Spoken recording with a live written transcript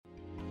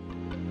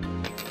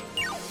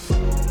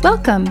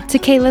Welcome to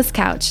Kayla's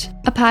Couch,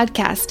 a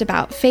podcast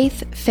about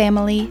faith,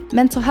 family,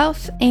 mental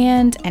health,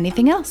 and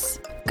anything else.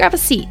 Grab a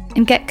seat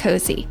and get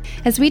cozy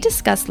as we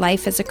discuss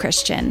life as a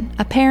Christian,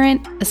 a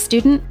parent, a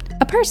student,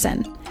 a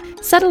person.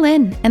 Settle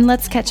in and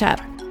let's catch up.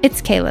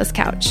 It's Kayla's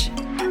Couch.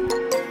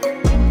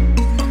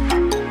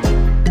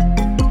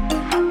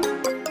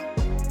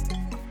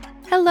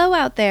 Hello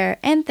out there,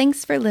 and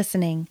thanks for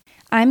listening.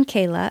 I'm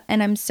Kayla,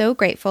 and I'm so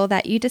grateful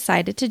that you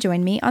decided to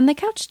join me on the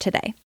couch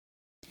today.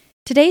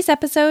 Today's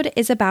episode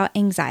is about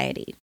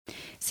anxiety.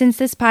 Since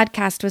this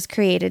podcast was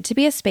created to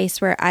be a space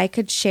where I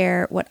could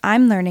share what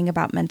I'm learning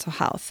about mental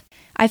health,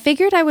 I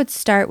figured I would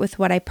start with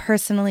what I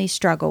personally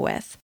struggle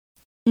with.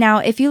 Now,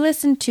 if you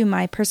listened to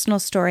my personal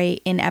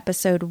story in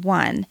episode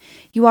 1,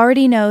 you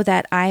already know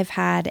that I've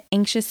had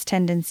anxious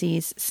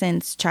tendencies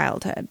since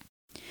childhood.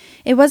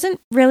 It wasn't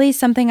really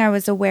something I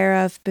was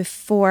aware of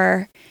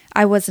before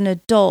I was an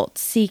adult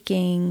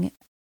seeking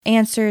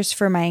answers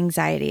for my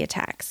anxiety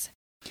attacks.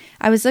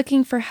 I was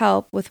looking for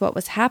help with what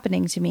was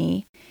happening to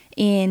me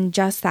in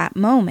just that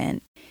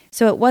moment.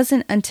 So it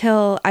wasn't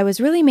until I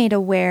was really made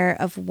aware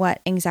of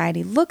what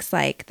anxiety looks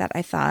like that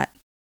I thought,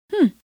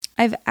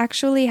 I've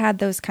actually had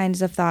those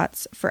kinds of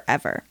thoughts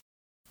forever.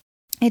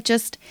 It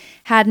just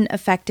hadn't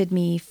affected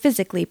me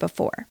physically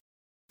before.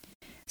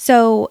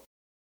 So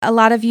a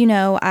lot of you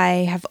know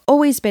I have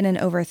always been an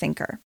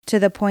overthinker to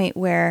the point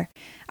where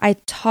I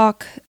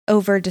talk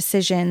over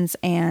decisions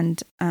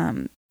and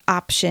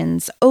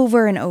options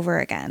over and over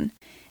again.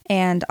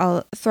 And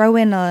I'll throw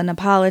in an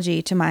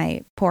apology to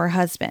my poor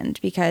husband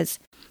because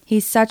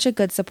he's such a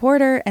good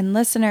supporter and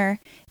listener,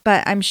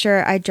 but I'm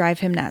sure I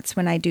drive him nuts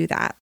when I do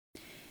that.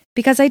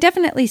 Because I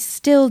definitely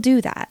still do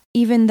that,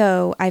 even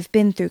though I've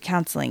been through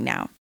counseling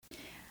now.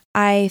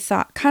 I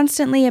thought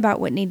constantly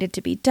about what needed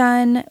to be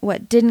done,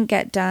 what didn't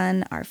get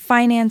done, our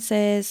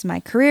finances,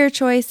 my career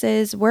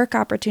choices, work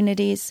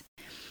opportunities.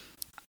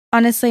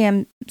 Honestly,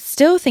 I'm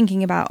still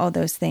thinking about all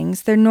those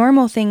things. They're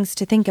normal things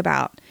to think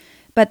about,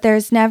 but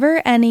there's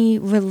never any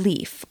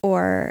relief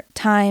or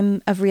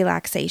time of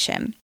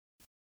relaxation.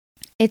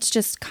 It's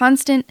just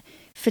constant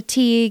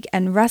fatigue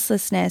and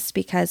restlessness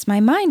because my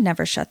mind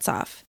never shuts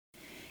off.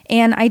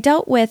 And I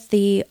dealt with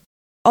the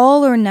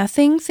all or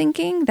nothing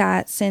thinking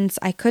that since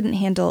I couldn't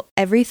handle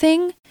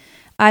everything,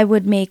 I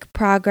would make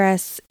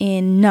progress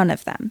in none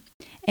of them.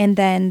 And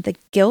then the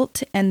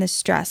guilt and the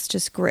stress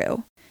just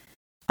grew.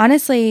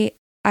 Honestly,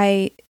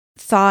 I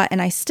thought,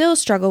 and I still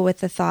struggle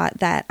with the thought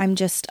that I'm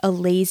just a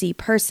lazy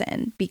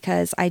person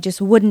because I just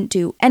wouldn't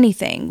do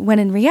anything, when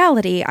in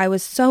reality, I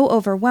was so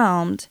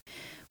overwhelmed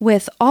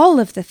with all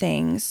of the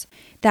things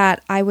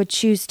that I would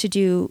choose to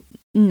do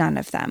none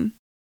of them.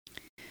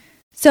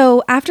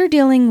 So after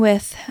dealing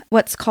with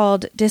what's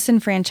called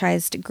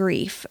disenfranchised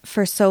grief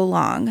for so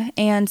long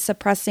and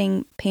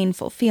suppressing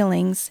painful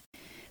feelings,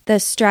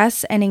 the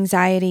stress and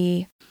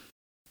anxiety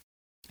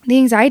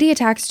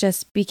attacks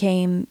just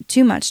became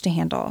too much to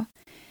handle.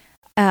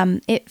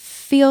 It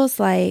feels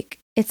like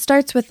it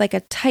starts with like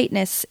a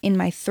tightness in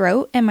my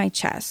throat and my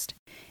chest,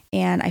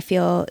 and I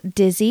feel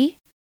dizzy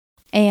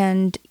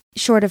and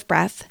short of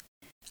breath.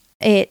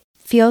 It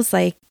feels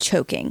like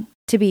choking,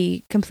 to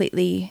be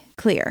completely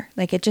clear.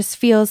 Like it just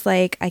feels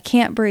like I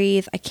can't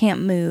breathe, I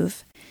can't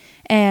move.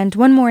 And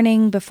one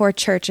morning before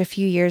church a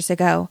few years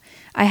ago,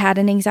 I had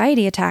an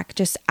anxiety attack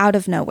just out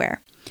of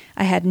nowhere.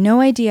 I had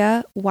no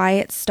idea why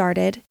it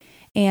started,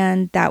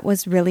 and that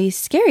was really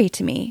scary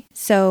to me.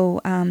 So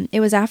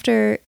it was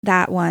after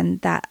that one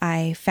that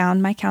I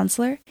found my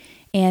counselor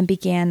and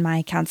began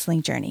my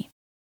counseling journey.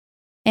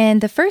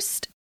 And the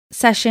first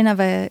session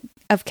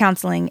of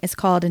counseling is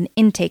called an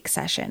intake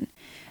session.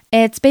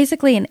 It's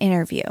basically an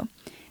interview.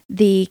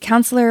 The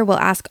counselor will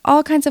ask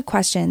all kinds of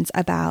questions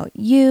about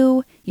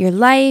you, your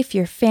life,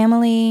 your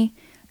family,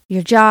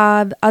 your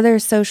job, other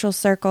social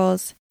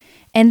circles.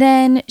 And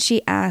then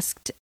she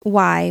asked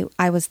why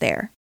I was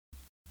there.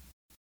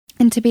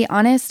 And to be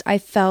honest, I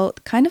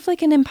felt kind of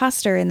like an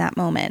imposter in that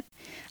moment.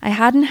 I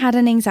hadn't had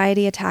an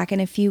anxiety attack in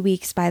a few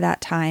weeks by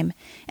that time,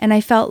 and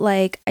I felt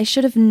like I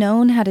should have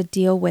known how to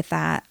deal with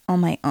that on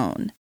my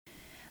own.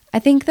 I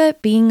think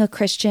that being a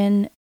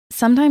Christian,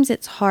 sometimes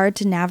it's hard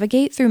to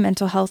navigate through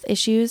mental health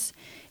issues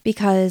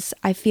because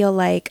I feel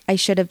like I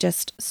should have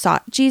just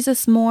sought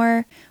Jesus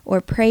more or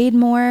prayed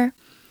more.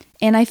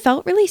 And I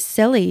felt really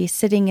silly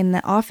sitting in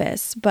the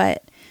office.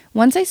 But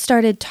once I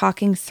started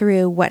talking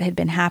through what had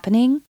been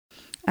happening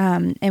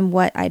and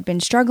what I'd been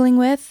struggling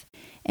with,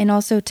 and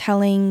also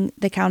telling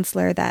the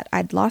counselor that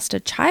I'd lost a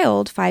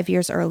child 5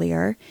 years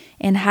earlier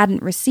and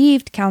hadn't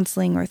received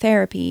counseling or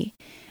therapy,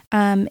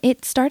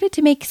 it started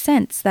to make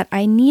sense that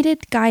I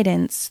needed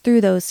guidance through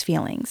those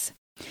feelings.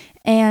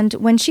 And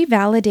when she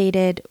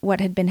validated what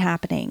had been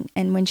happening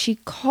and when she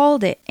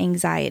called it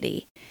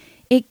anxiety,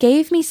 it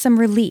gave me some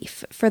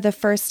relief for the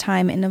first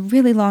time in a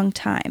really long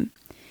time.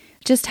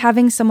 Just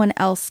having someone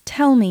else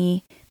tell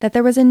me that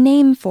there was a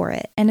name for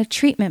it and a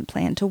treatment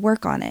plan to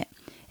work on it,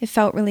 it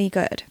felt really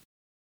good.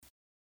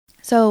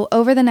 So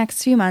over the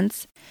next few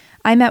months,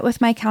 I met with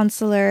my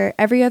counselor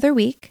every other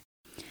week.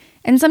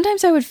 And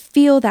sometimes I would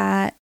feel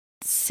that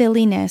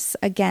silliness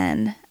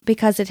again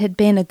because it had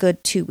been a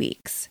good 2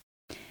 weeks.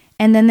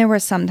 And then there were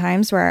some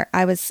times where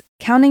I was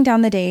counting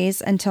down the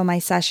days until my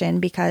session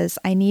because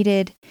I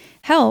needed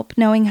help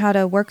knowing how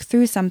to work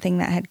through something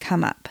that had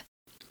come up.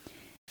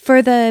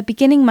 For the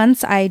beginning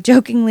months, I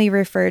jokingly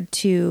referred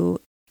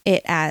to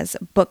it as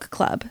book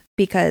club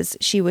because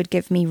she would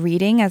give me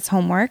reading as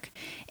homework,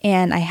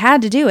 and I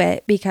had to do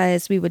it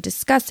because we would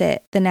discuss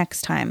it the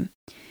next time.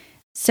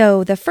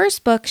 So the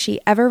first book she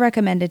ever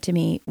recommended to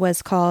me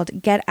was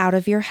called Get Out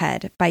of Your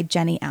Head by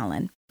Jennie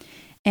Allen,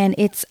 and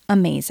it's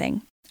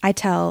amazing. I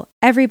tell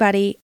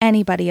everybody,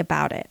 anybody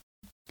about it.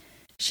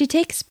 She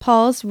takes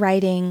Paul's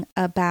writing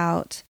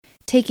about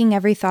taking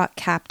every thought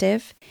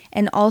captive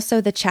and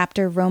also the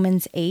chapter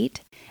Romans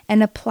 8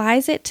 and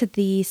applies it to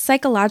the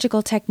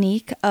psychological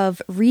technique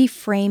of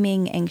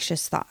reframing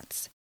anxious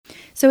thoughts.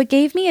 So it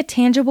gave me a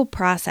tangible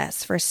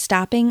process for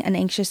stopping an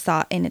anxious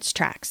thought in its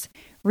tracks,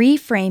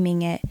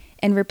 reframing it,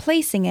 and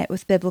replacing it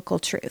with biblical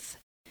truth.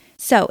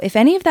 So if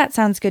any of that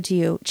sounds good to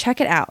you,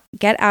 check it out.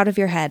 Get Out of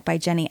Your Head by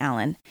Jennie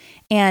Allen.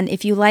 And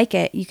if you like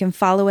it, you can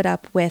follow it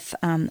up with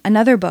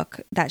another book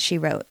that she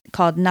wrote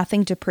called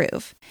Nothing to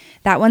Prove.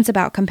 That one's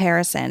about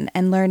comparison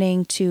and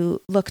learning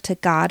to look to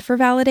God for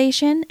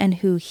validation and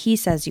who He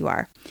says you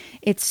are.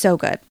 It's so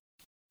good.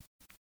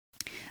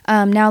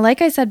 Now,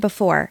 like I said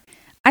before,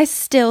 I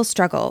still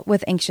struggle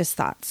with anxious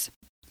thoughts.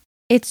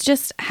 It's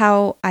just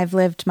how I've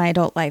lived my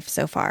adult life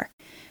so far.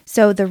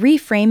 So the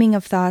reframing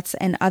of thoughts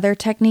and other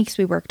techniques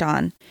we worked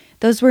on,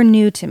 those were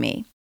new to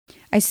me.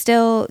 I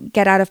still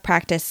get out of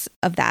practice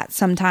of that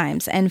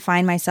sometimes and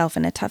find myself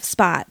in a tough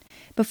spot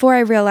before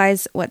I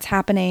realize what's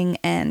happening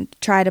and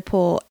try to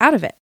pull out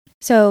of it.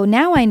 So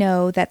now I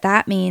know that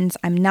that means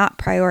I'm not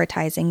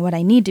prioritizing what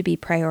I need to be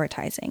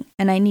prioritizing,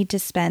 and I need to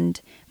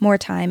spend more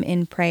time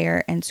in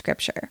prayer and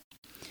scripture.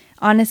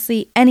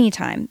 Honestly, any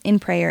time in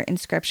prayer and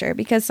scripture,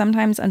 because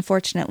sometimes,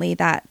 unfortunately,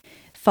 that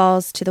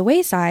falls to the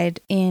wayside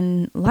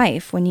in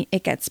life when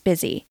it gets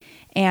busy.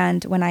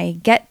 And when I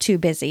get too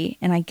busy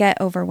and I get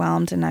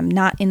overwhelmed and I'm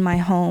not in my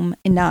home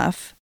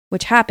enough,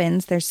 which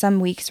happens, there's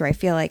some weeks where I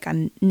feel like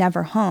I'm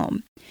never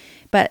home.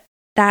 But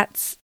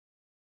that's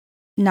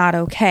not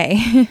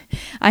okay.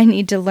 I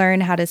need to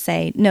learn how to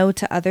say no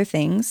to other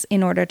things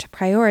in order to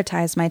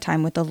prioritize my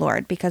time with the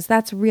Lord, because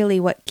that's really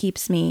what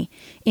keeps me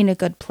in a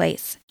good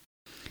place.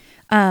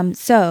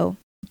 So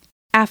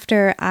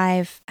after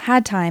I've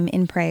had time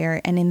in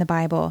prayer and in the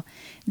Bible,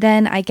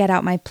 then I get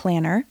out my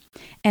planner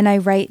and I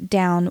write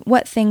down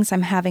what things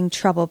I'm having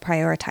trouble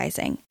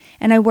prioritizing.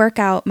 And I work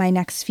out my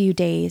next few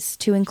days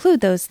to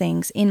include those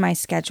things in my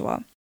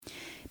schedule.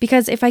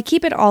 Because if I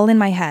keep it all in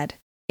my head,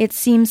 it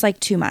seems like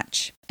too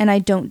much and I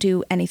don't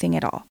do anything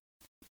at all.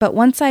 But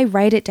once I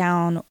write it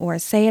down or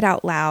say it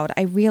out loud,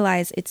 I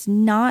realize it's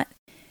not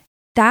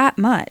that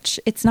much.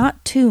 It's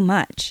not too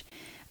much.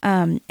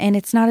 And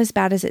it's not as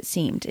bad as it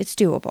seemed. It's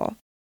doable.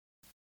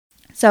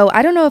 So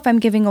I don't know if I'm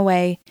giving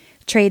away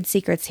trade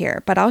secrets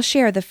here, but I'll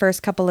share the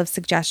first couple of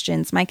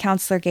suggestions my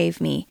counselor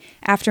gave me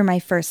after my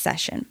first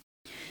session.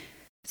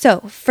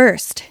 So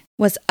first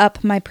was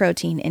up my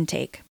protein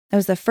intake. That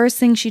was the first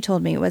thing she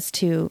told me, was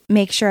to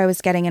make sure I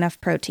was getting enough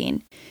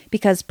protein,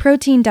 because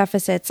protein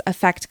deficits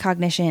affect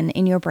cognition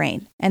in your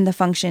brain and the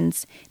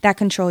functions that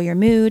control your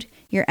mood,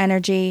 your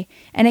energy,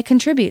 and it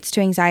contributes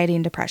to anxiety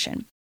and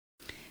depression.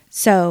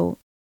 So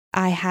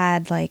I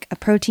had like a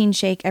protein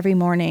shake every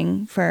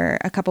morning for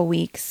a couple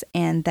weeks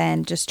and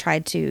then just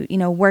tried to,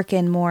 work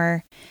in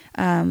more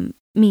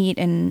meat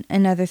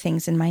and other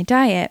things in my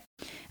diet.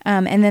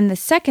 And then the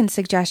second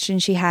suggestion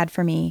she had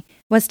for me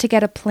was to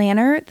get a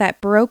planner that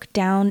broke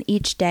down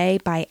each day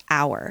by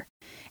hour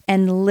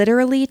and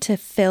literally to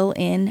fill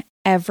in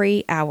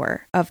every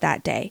hour of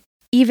that day,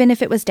 even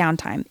if it was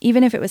downtime,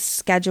 even if it was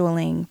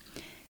scheduling,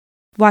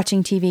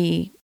 watching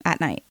TV at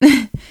night.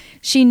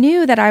 She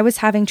knew that I was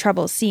having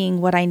trouble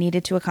seeing what I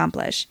needed to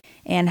accomplish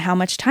and how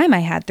much time I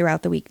had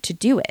throughout the week to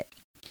do it.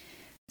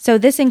 So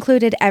this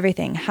included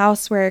everything: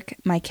 housework,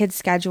 my kids'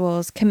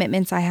 schedules,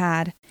 commitments I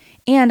had,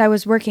 and I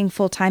was working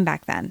full time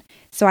back then.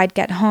 So I'd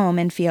get home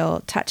and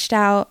feel touched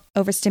out,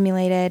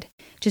 overstimulated,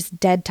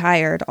 just dead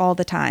tired all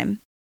the time.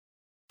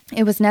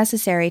 It was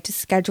necessary to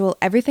schedule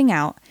everything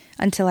out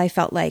until I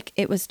felt like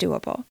it was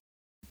doable.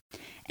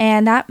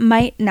 And that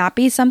might not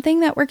be something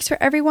that works for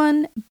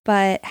everyone,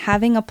 but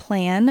having a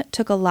plan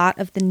took a lot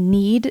of the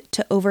need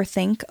to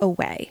overthink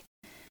away.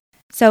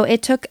 So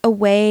it took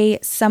away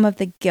some of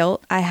the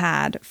guilt I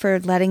had for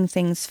letting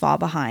things fall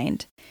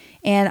behind.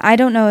 And I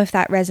don't know if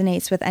that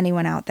resonates with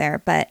anyone out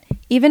there, but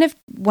even if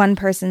one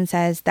person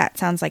says that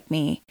sounds like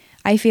me,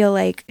 I feel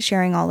like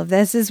sharing all of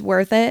this is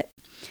worth it,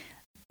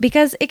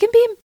 because it can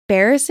be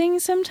embarrassing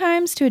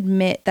sometimes to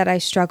admit that I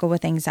struggle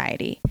with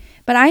anxiety,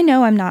 but I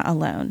know I'm not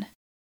alone.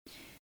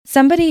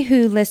 Somebody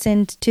who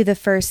listened to the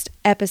first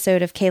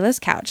episode of Kayla's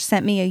Couch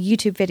sent me a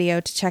YouTube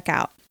video to check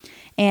out,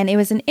 and it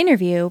was an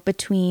interview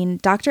between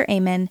Dr.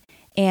 Amen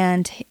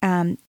and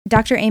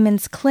Dr.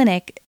 Amen's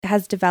clinic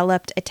has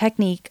developed a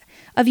technique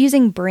of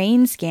using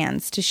brain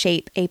scans to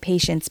shape a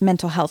patient's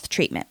mental health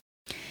treatment.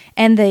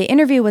 And the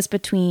interview was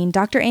between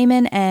Dr.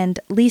 Amen and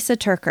Lisa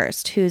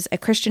TerKeurst, who's a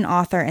Christian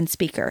author and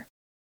speaker.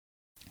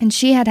 And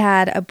she had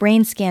had a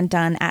brain scan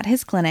done at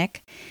his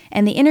clinic,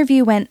 and the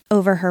interview went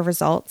over her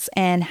results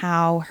and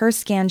how her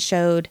scan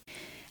showed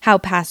how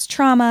past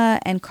trauma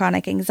and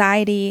chronic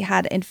anxiety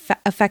had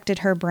affected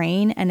her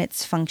brain and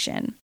its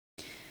function.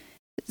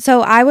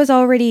 So I was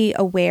already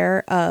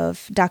aware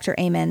of Dr.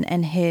 Amen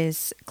and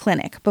his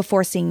clinic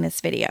before seeing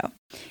this video.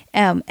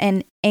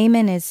 And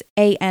Amen is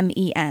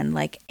A-M-E-N,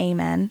 like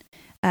amen,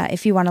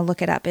 if you want to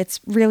look it up. It's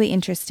really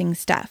interesting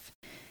stuff.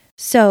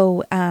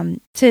 So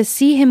to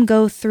see him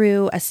go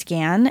through a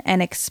scan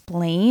and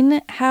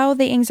explain how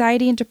the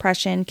anxiety and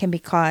depression can be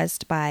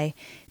caused by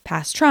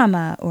past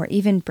trauma or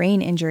even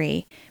brain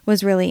injury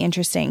was really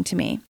interesting to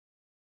me.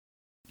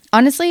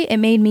 Honestly, it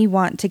made me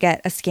want to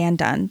get a scan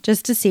done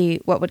just to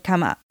see what would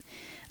come up.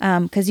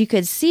 Because you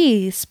could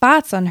see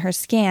spots on her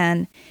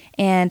scan,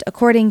 and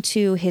according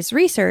to his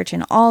research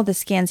and all the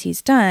scans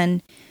he's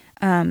done,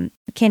 I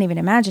can't even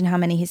imagine how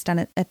many he's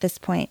done at this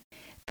point,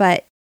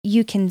 but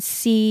you can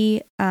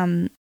see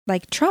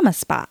like trauma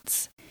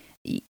spots.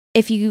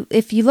 If you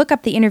look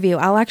up the interview,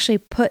 I'll actually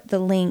put the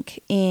link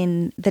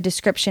in the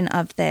description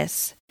of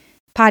this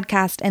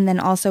podcast and then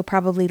also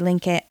probably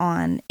link it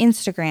on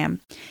Instagram.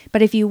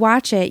 But if you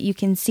watch it, you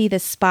can see the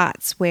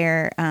spots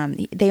where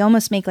they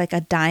almost make like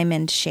a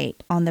diamond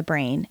shape on the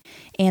brain,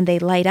 and they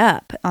light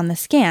up on the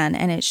scan,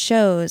 and it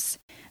shows,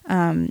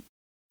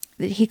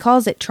 he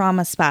calls it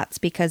trauma spots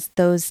because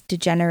those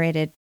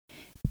degenerated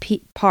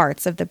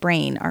parts of the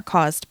brain are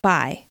caused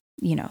by,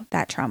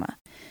 that trauma.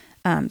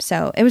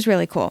 So it was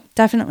really cool.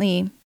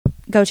 Definitely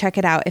go check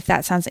it out if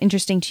that sounds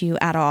interesting to you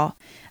at all.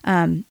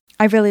 I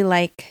really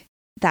like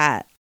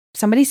that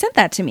somebody sent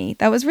that to me.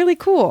 That was really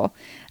cool.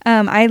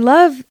 I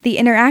love the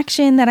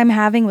interaction that I'm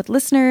having with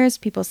listeners,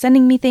 people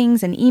sending me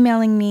things and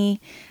emailing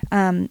me.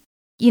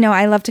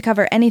 I love to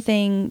cover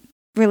anything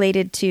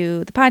related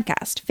to the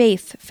podcast,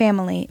 faith,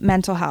 family,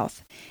 mental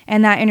health.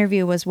 And that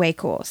interview was way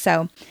cool.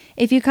 So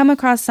if you come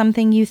across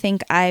something you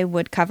think I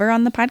would cover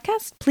on the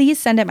podcast, please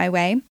send it my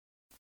way.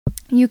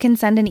 You can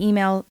send an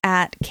email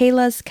at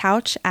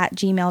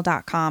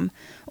kaylascouch@gmail.com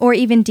or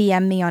even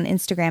DM me on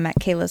Instagram at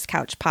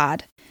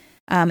kaylascouchpod.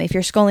 If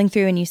you're scrolling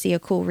through and you see a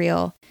cool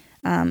reel,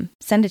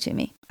 send it to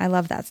me. I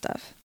love that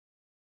stuff.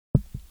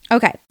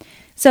 Okay,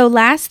 so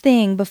last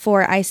thing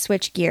before I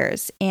switch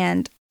gears,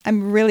 and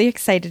I'm really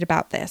excited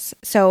about this.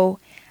 So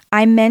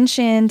I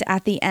mentioned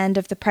at the end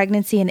of the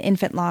Pregnancy and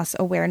Infant Loss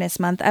Awareness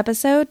Month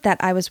episode that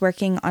I was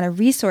working on a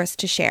resource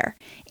to share,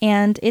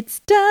 and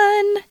it's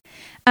done.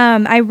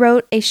 I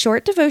wrote a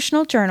short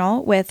devotional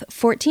journal with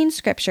 14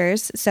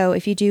 scriptures. So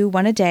if you do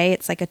one a day,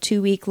 it's like a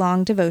 2-week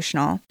long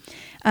devotional.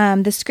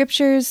 The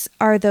scriptures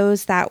are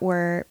those that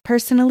were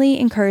personally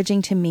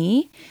encouraging to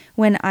me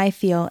when I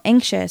feel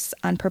anxious,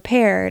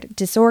 unprepared,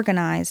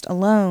 disorganized,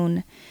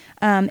 alone.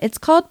 It's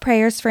called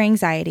Prayers for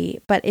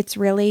Anxiety, but it's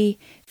really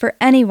for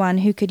anyone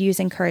who could use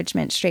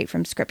encouragement straight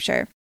from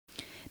scripture.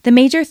 The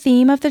major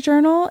theme of the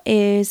journal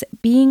is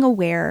being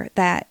aware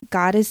that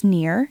God is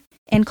near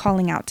and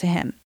calling out to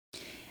him.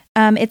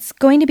 It's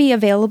going to be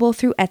available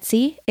through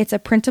Etsy. It's a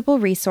printable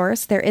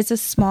resource. There is a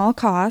small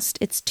cost.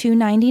 It's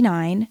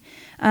 $2.99.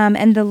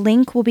 And the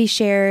link will be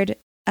shared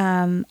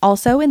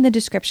also in the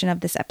description of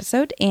this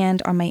episode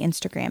and on my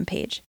Instagram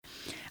page.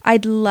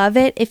 I'd love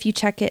it if you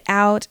check it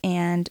out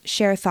and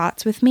share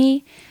thoughts with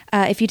me.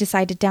 If you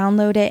decide to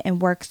download it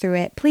and work through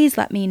it, please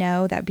let me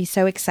know. That'd be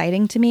so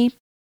exciting to me.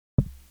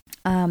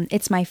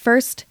 It's my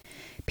first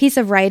piece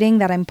of writing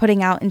that I'm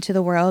putting out into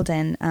the world,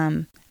 and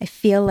I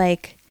feel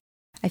like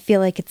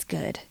it's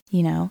good.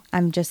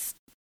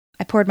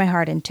 I poured my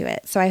heart into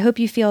it. So I hope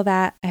you feel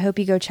that. I hope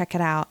you go check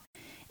it out.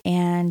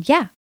 And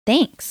yeah,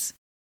 thanks.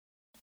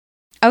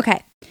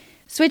 Okay.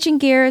 Switching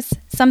gears,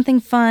 something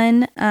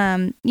fun,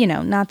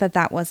 not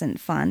that wasn't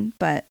fun,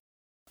 but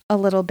a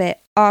little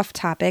bit off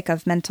topic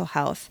of mental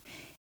health,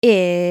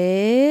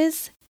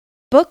 is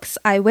books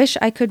I wish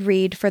I could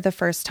read for the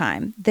first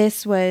time.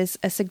 This was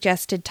a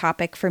suggested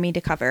topic for me to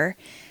cover,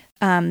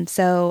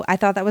 so I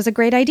thought that was a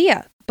great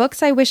idea.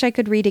 Books I wish I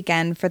could read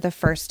again for the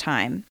first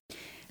time.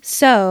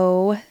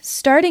 So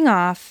starting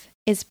off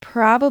is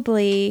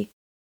probably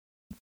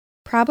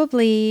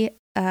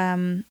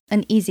an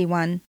easy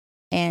one,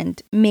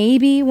 and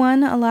maybe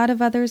one a lot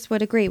of others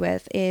would agree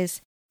with, is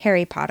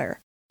Harry Potter.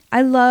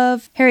 I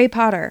love Harry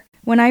Potter.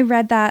 When I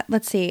read that,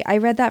 I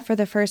read that for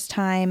the first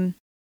time,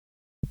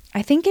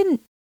 I think in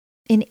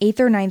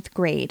 8th or 9th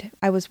grade.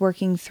 I was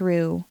working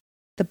through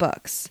the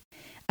books.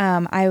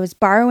 I was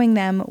borrowing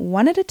them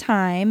one at a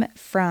time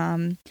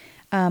from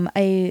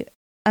a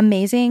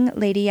amazing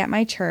lady at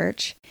my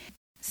church.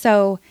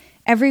 So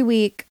every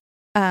week,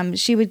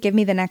 she would give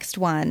me the next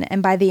one.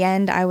 And by the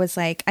end, I was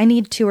like, I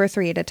need 2 or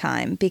 3 at a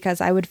time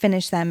because I would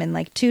finish them in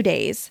like 2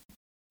 days.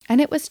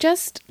 And it was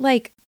just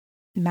like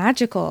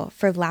magical,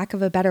 for lack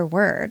of a better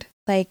word.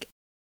 Like,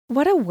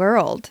 what a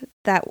world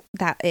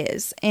that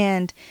is.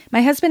 And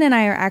my husband and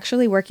I are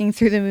actually working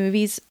through the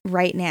movies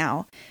right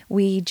now.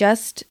 We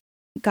just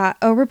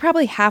we're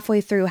probably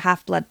halfway through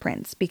Half-Blood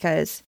Prince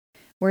because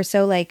we're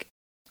so like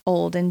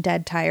old and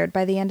dead tired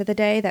by the end of the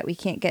day that we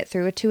can't get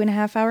through a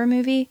 2.5 hour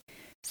movie.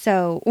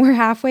 So we're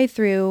halfway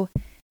through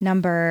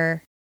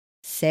number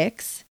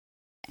 6,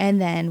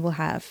 and then we'll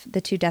have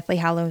the 2 Deathly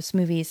Hallows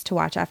movies to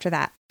watch after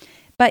that.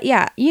 But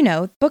yeah,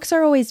 books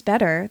are always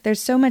better.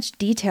 There's so much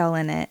detail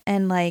in it.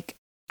 And like,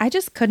 I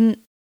couldn't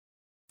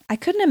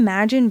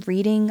imagine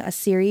reading a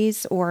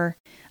series or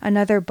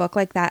another book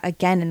like that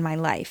again in my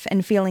life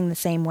and feeling the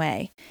same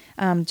way.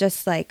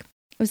 Just like,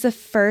 it was the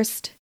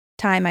first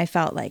time I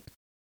felt like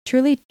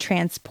truly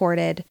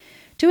transported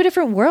to a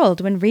different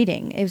world when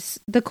reading. It was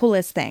the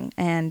coolest thing.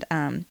 And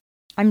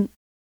I'm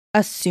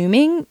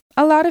assuming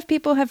a lot of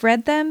people have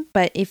read them,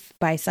 but if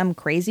by some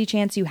crazy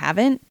chance you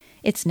haven't,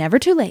 it's never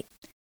too late.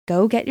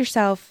 Go get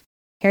yourself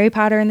Harry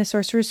Potter and the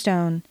Sorcerer's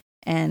Stone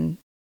and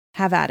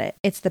have at it.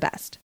 It's the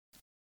best.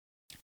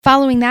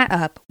 Following that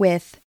up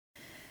with,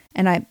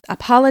 and I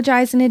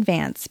apologize in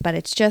advance, but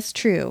it's just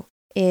true,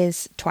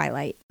 is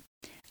Twilight.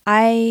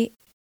 I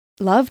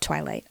love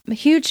Twilight. I'm a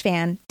huge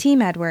fan.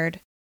 Team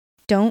Edward.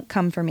 Don't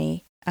come for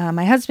me.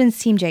 My husband's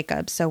Team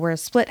Jacob, so we're a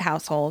split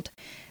household.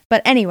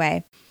 But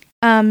anyway,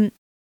 I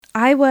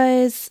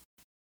was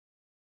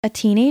a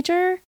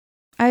teenager.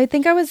 I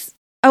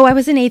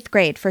was in 8th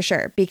grade for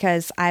sure,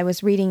 because I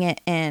was reading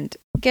it and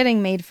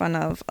getting made fun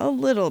of a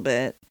little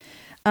bit.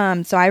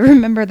 So I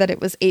remember that it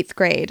was 8th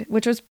grade,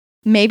 which was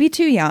maybe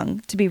too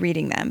young to be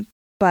reading them,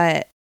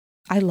 but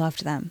I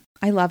loved them.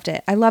 I loved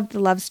it. I loved the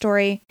love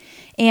story.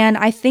 And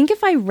I think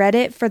if I read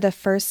it for the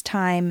first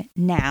time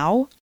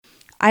now,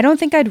 I don't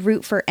think I'd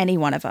root for any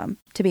one of them,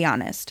 to be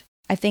honest.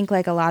 I think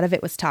like a lot of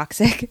it was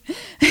toxic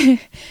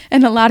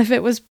and a lot of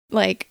it was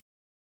like,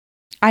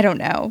 I don't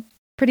know,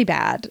 pretty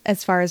bad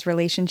as far as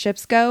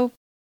relationships go.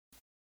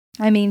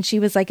 I mean, she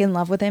was like in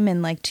love with him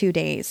in like 2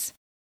 days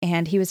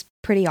and he was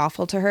pretty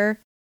awful to her.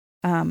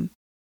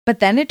 But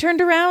then it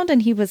turned around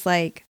and he was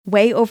like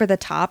way over the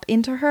top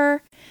into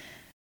her.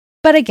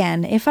 But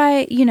again, if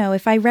I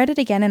read it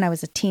again and I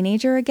was a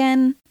teenager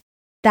again,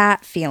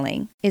 that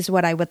feeling is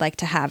what I would like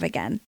to have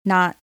again.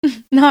 Not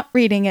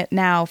reading it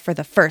now for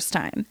the first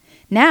time.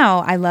 Now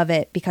I love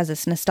it because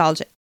it's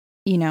nostalgic,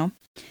 and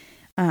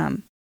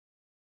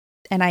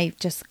I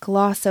just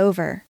gloss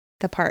over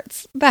the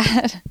parts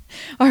that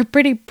are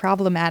pretty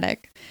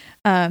problematic.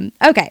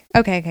 Okay.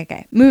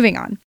 Moving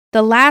on.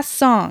 The last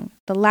song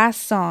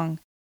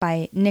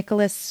by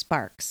Nicholas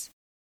Sparks.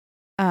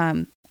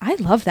 I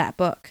love that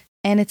book,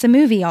 and it's a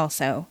movie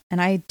also,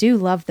 and I do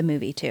love the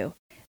movie too.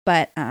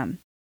 But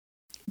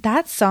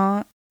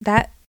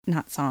that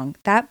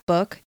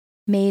book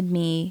made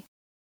me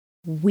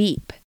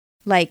weep,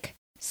 like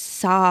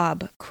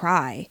sob,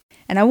 cry,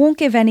 and I won't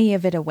give any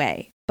of it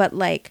away. But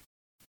like,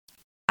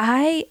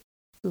 I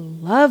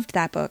loved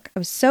that book. I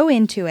was so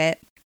into it,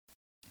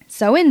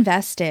 so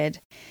invested.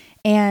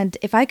 And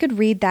if I could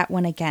read that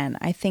one again,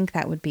 I think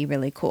that would be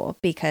really cool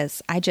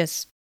because I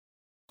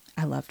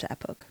loved that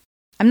book.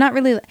 I'm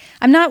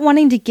not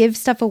wanting to give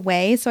stuff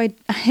away, so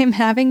I'm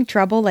having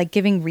trouble like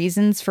giving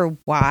reasons for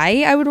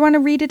why I would want to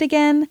read it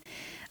again,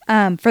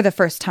 for the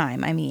first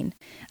time, I mean.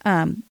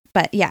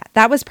 But yeah,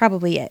 that was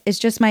probably it. It's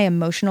just my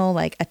emotional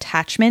like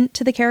attachment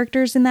to the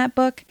characters in that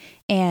book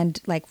and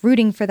like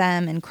rooting for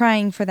them and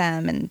crying for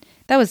them. And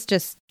that was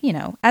just,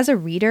 as a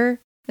reader,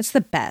 it's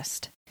the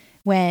best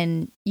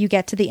when you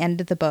get to the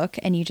end of the book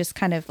and you just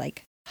kind of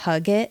like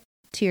hug it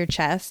to your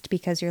chest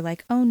because you're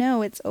like, oh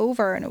no, it's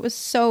over and it was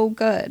so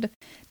good.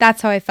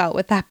 That's how I felt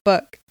with that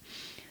book.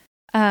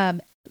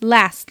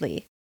 Last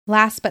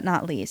but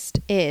not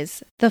least,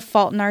 is The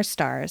Fault in Our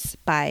Stars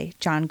by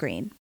John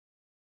Green.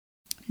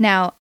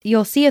 Now,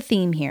 you'll see a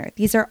theme here.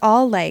 These are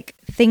all like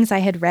things I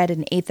had read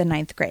in 8th and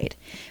 9th grade.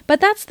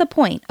 But that's the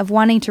point of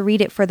wanting to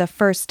read it for the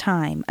first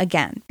time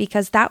again,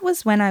 because that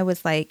was when I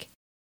was like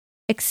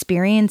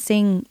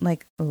experiencing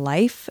like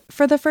life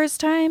for the first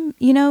time.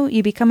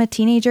 You become a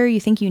teenager, you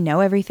think you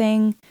know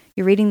everything.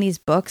 You're reading these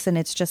books and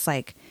it's just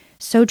like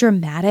so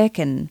dramatic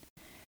and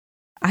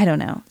I don't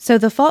know. So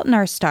The Fault in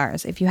Our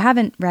Stars, if you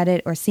haven't read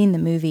it or seen the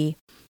movie,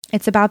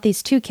 it's about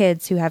these 2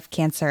 kids who have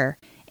cancer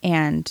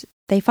and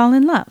they fall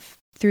in love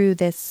through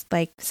this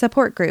like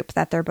support group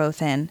that they're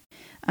both in.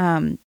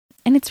 And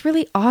it's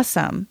really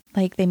awesome.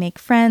 Like they make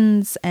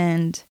friends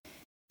and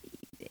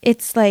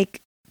it's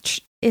like,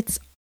 it's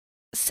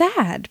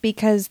sad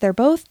because they're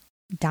both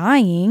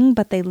dying,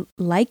 but they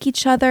like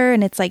each other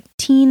and it's like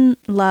teen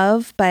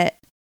love, but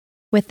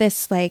with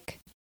this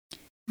like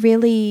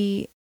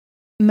really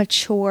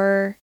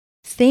mature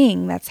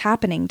thing that's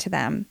happening to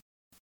them.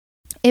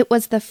 It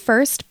was the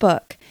first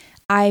book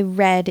I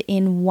read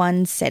in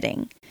one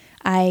sitting.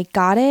 I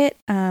got it,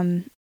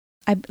 I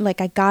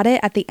got it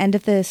at the end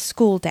of the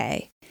school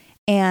day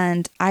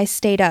and I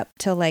stayed up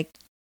till like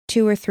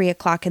 2 or 3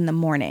 o'clock in the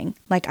morning.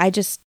 Like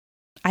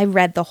I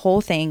read the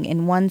whole thing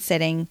in one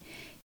sitting.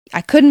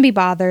 I couldn't be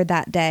bothered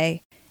that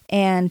day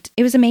and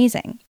it was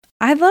amazing.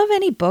 I love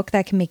any book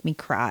that can make me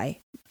cry.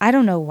 I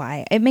don't know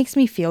why. It makes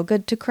me feel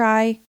good to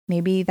cry.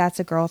 Maybe that's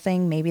a girl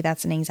thing. Maybe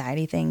that's an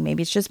anxiety thing.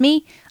 Maybe it's just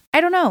me.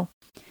 I don't know.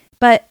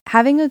 But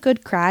having a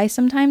good cry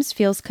sometimes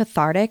feels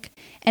cathartic.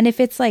 And if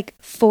it's like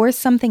for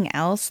something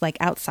else, like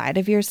outside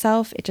of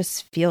yourself, it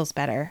just feels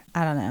better.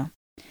 I don't know.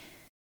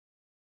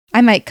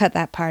 I might cut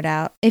that part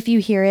out. If you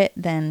hear it,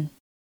 then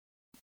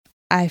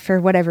I,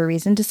 for whatever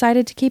reason,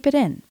 decided to keep it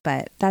in.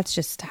 But that's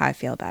just how I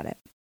feel about it.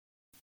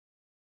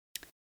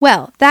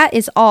 Well, that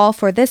is all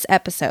for this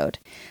episode.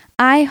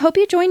 I hope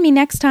you join me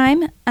next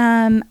time.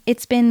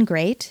 It's been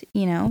great,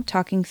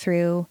 talking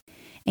through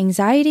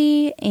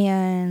anxiety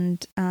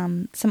and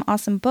some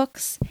awesome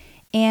books.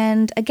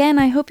 And again,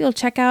 I hope you'll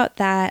check out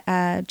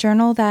that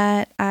journal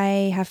that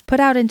I have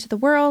put out into the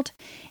world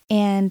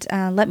and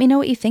let me know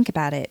what you think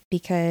about it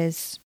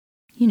because,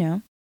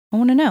 I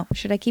want to know.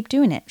 Should I keep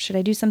doing it? Should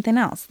I do something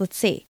else? Let's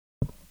see.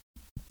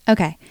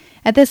 Okay,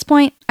 at this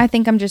point, I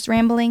think I'm just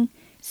rambling.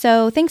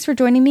 So thanks for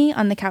joining me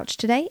on the couch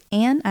today,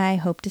 and I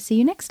hope to see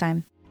you next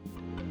time.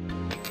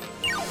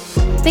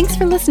 Thanks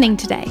for listening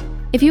today.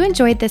 If you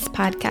enjoyed this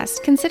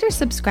podcast, consider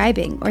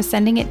subscribing or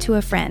sending it to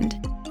a friend.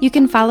 You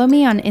can follow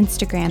me on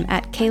Instagram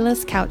at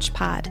Kayla's Couch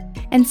Pod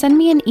and send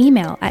me an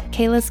email at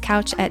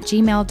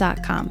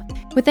kaylascouch@gmail.com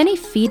with any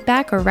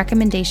feedback or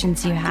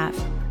recommendations you have.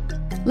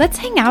 Let's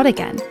hang out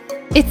again.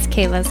 It's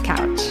Kayla's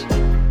Couch.